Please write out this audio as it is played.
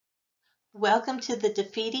Welcome to the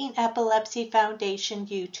Defeating Epilepsy Foundation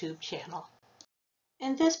YouTube channel.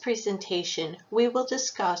 In this presentation, we will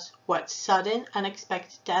discuss what sudden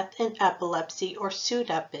unexpected death in epilepsy or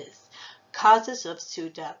SUDEP is, causes of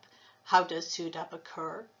SUDEP, how does SUDEP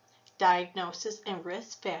occur, diagnosis and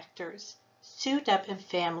risk factors, SUDEP and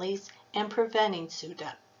families, and preventing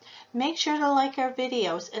SUDEP. Make sure to like our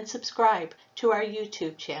videos and subscribe to our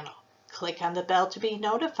YouTube channel. Click on the bell to be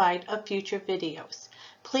notified of future videos.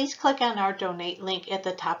 Please click on our donate link at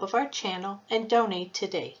the top of our channel and donate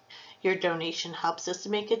today. Your donation helps us to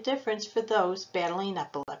make a difference for those battling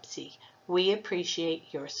epilepsy. We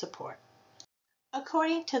appreciate your support.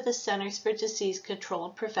 According to the Centers for Disease Control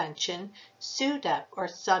and Prevention, SUDEP, or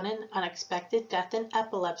sudden unexpected death in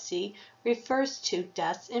epilepsy, refers to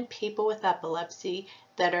deaths in people with epilepsy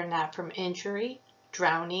that are not from injury,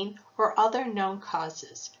 drowning, or other known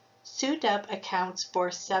causes. SUDEP accounts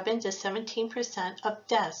for 7 to 17% of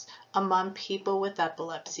deaths among people with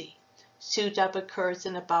epilepsy. SUDEP occurs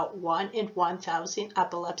in about 1 in 1,000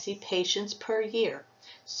 epilepsy patients per year.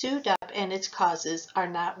 SUDEP and its causes are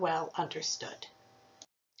not well understood.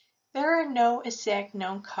 There are no exact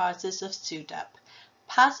known causes of SUDEP.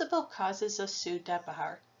 Possible causes of SUDEP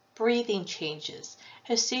are breathing changes.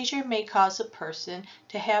 A seizure may cause a person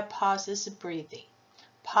to have pauses in breathing.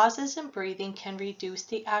 Pauses in breathing can reduce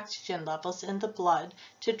the oxygen levels in the blood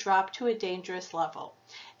to drop to a dangerous level.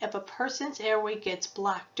 If a person's airway gets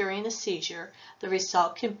blocked during a seizure, the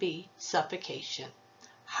result can be suffocation.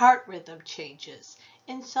 Heart rhythm changes.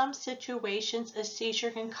 In some situations, a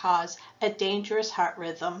seizure can cause a dangerous heart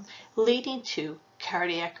rhythm, leading to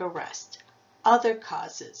cardiac arrest. Other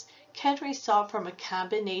causes can result from a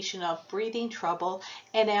combination of breathing trouble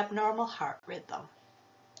and abnormal heart rhythm.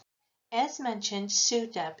 As mentioned,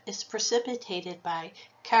 SUDEP is precipitated by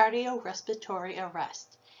cardiorespiratory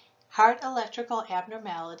arrest. Heart electrical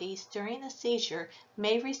abnormalities during a seizure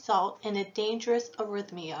may result in a dangerous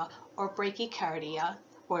arrhythmia or bradycardia,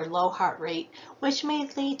 or low heart rate, which may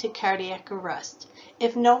lead to cardiac arrest.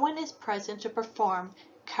 If no one is present to perform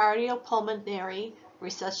cardiopulmonary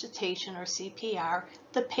resuscitation or CPR,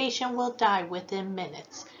 the patient will die within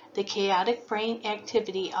minutes. The chaotic brain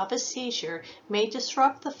activity of a seizure may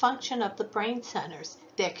disrupt the function of the brain centers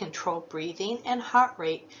that control breathing and heart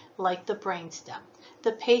rate, like the brainstem.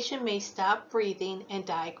 The patient may stop breathing and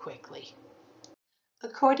die quickly.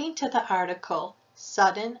 According to the article,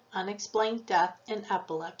 Sudden Unexplained Death in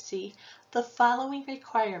Epilepsy, the following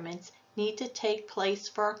requirements need to take place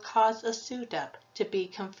for a cause of SUDEP to be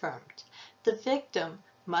confirmed. The victim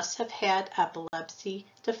must have had epilepsy,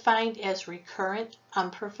 defined as recurrent,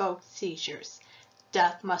 unprovoked seizures.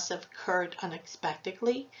 Death must have occurred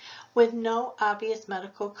unexpectedly, with no obvious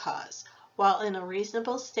medical cause, while in a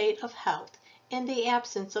reasonable state of health, in the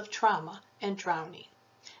absence of trauma and drowning.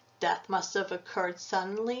 Death must have occurred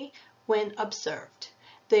suddenly when observed.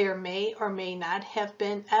 There may or may not have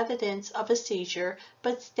been evidence of a seizure,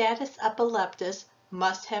 but status epilepticus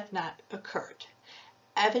must have not occurred.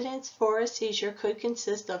 Evidence for a seizure could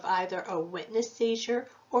consist of either a witness seizure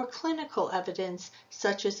or clinical evidence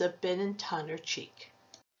such as a bitten tongue or cheek.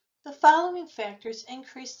 The following factors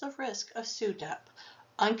increase the risk of SUDEP: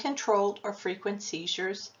 uncontrolled or frequent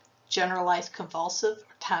seizures, generalized convulsive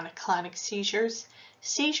or tonic-clonic seizures,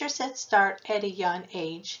 seizures that start at a young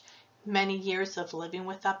age, many years of living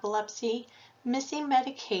with epilepsy, missing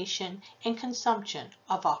medication, and consumption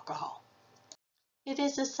of alcohol. It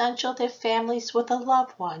is essential that families with a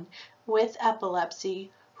loved one with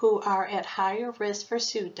epilepsy who are at higher risk for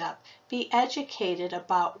SUDEP be educated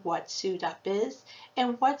about what SUDEP is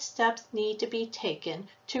and what steps need to be taken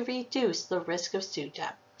to reduce the risk of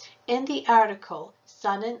SUDEP. In the article,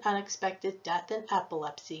 Sudden Unexpected Death in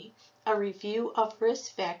Epilepsy, a review of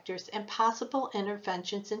risk factors and possible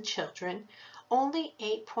interventions in children, only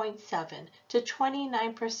 8.7 to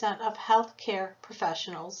 29% of healthcare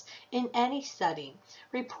professionals in any setting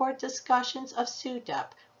report discussions of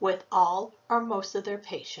SUDEP with all or most of their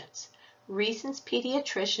patients. Reasons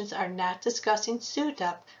pediatricians are not discussing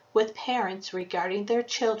SUDEP with parents regarding their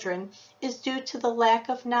children is due to the lack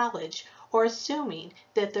of knowledge or assuming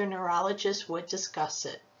that their neurologist would discuss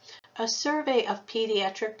it. A survey of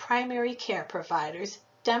pediatric primary care providers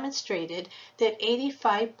demonstrated that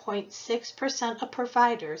 85.6% of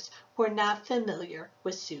providers were not familiar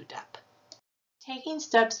with SUDEP. Taking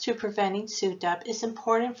steps to preventing SUDEP is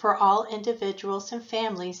important for all individuals and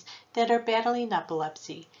families that are battling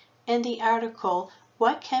epilepsy. In the article,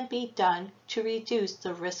 What Can Be Done to Reduce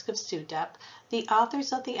the Risk of SUDEP, the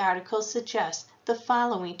authors of the article suggest the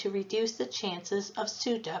following to reduce the chances of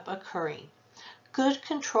SUDEP occurring. Good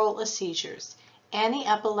control of seizures.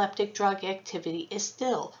 Anti-epileptic drug activity is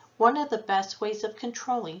still one of the best ways of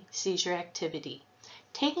controlling seizure activity.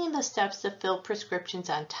 Taking the steps to fill prescriptions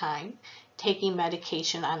on time, taking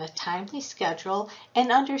medication on a timely schedule,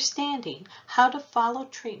 and understanding how to follow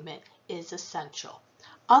treatment is essential.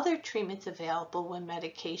 Other treatments available when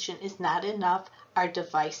medication is not enough are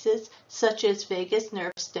devices such as vagus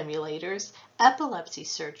nerve stimulators, epilepsy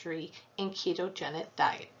surgery, and ketogenic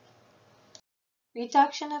diet.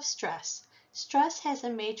 Reduction of stress. Stress has a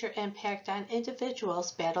major impact on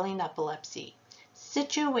individuals battling epilepsy.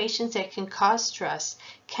 Situations that can cause stress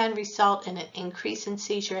can result in an increase in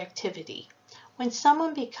seizure activity. When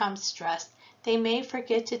someone becomes stressed, they may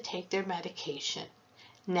forget to take their medication.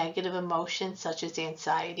 Negative emotions such as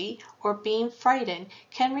anxiety or being frightened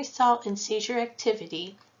can result in seizure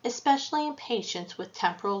activity, especially in patients with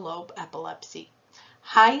temporal lobe epilepsy.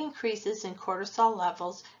 High increases in cortisol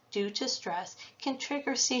levels due to stress can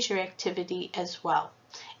trigger seizure activity as well.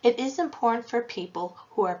 It is important for people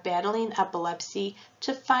who are battling epilepsy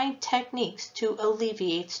to find techniques to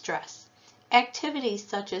alleviate stress. Activities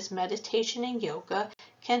such as meditation and yoga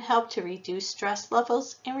can help to reduce stress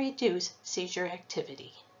levels and reduce seizure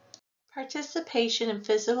activity. Participation in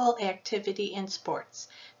physical activity and sports.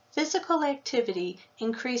 Physical activity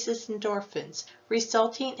increases endorphins,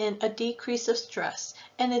 resulting in a decrease of stress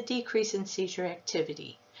and a decrease in seizure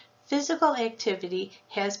activity. Physical activity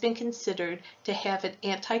has been considered to have an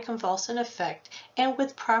anticonvulsant effect, and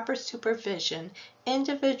with proper supervision,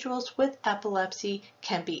 individuals with epilepsy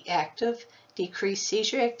can be active, decrease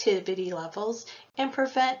seizure activity levels, and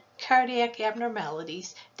prevent cardiac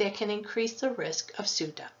abnormalities that can increase the risk of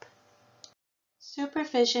SUDEP.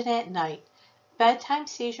 Supervision at night. Bedtime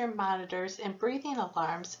seizure monitors and breathing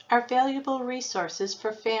alarms are valuable resources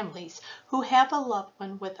for families who have a loved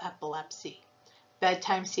one with epilepsy.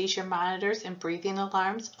 Bedtime seizure monitors and breathing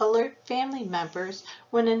alarms alert family members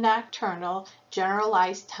when a nocturnal,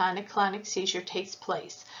 generalized tonic-clonic seizure takes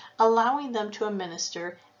place, allowing them to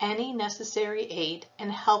administer any necessary aid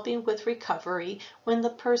and helping with recovery when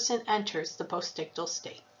the person enters the postictal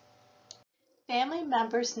state. Family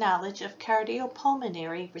members' knowledge of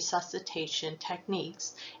cardiopulmonary resuscitation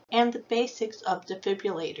techniques and the basics of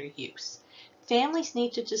defibrillator use. Families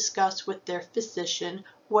need to discuss with their physician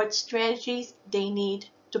what strategies they need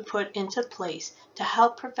to put into place to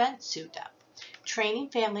help prevent SUDEP. Training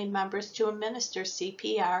family members to administer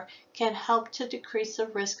CPR can help to decrease the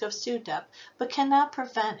risk of SUDEP, but cannot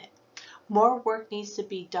prevent it. More work needs to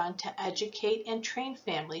be done to educate and train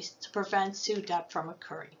families to prevent SUDEP from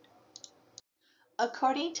occurring.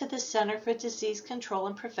 According to the Center for Disease Control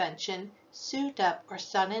and Prevention, SUDEP, or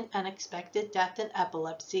sudden unexpected death in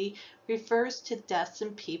epilepsy, refers to deaths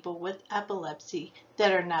in people with epilepsy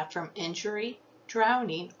that are not from injury,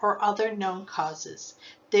 drowning, or other known causes.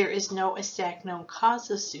 There is no exact known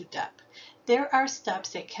cause of SUDEP. There are steps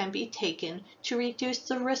that can be taken to reduce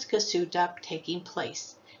the risk of SUDEP taking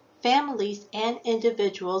place. Families and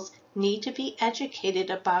individuals need to be educated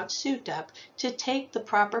about SUDEP to take the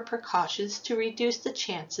proper precautions to reduce the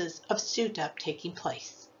chances of SUDEP taking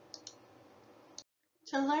place.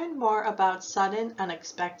 To learn more about sudden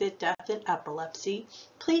unexpected death in epilepsy,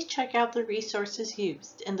 please check out the resources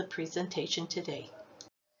used in the presentation today.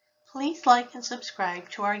 Please like and subscribe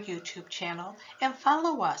to our YouTube channel and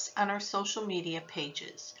follow us on our social media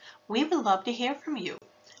pages. We would love to hear from you.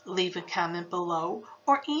 Leave a comment below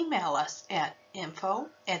or email us at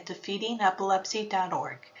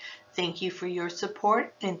info@defeatingepilepsy.org. Thank you for your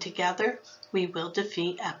support, and together we will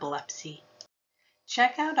defeat epilepsy.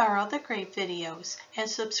 Check out our other great videos and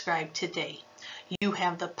subscribe today. You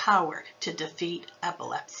have the power to defeat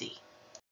epilepsy.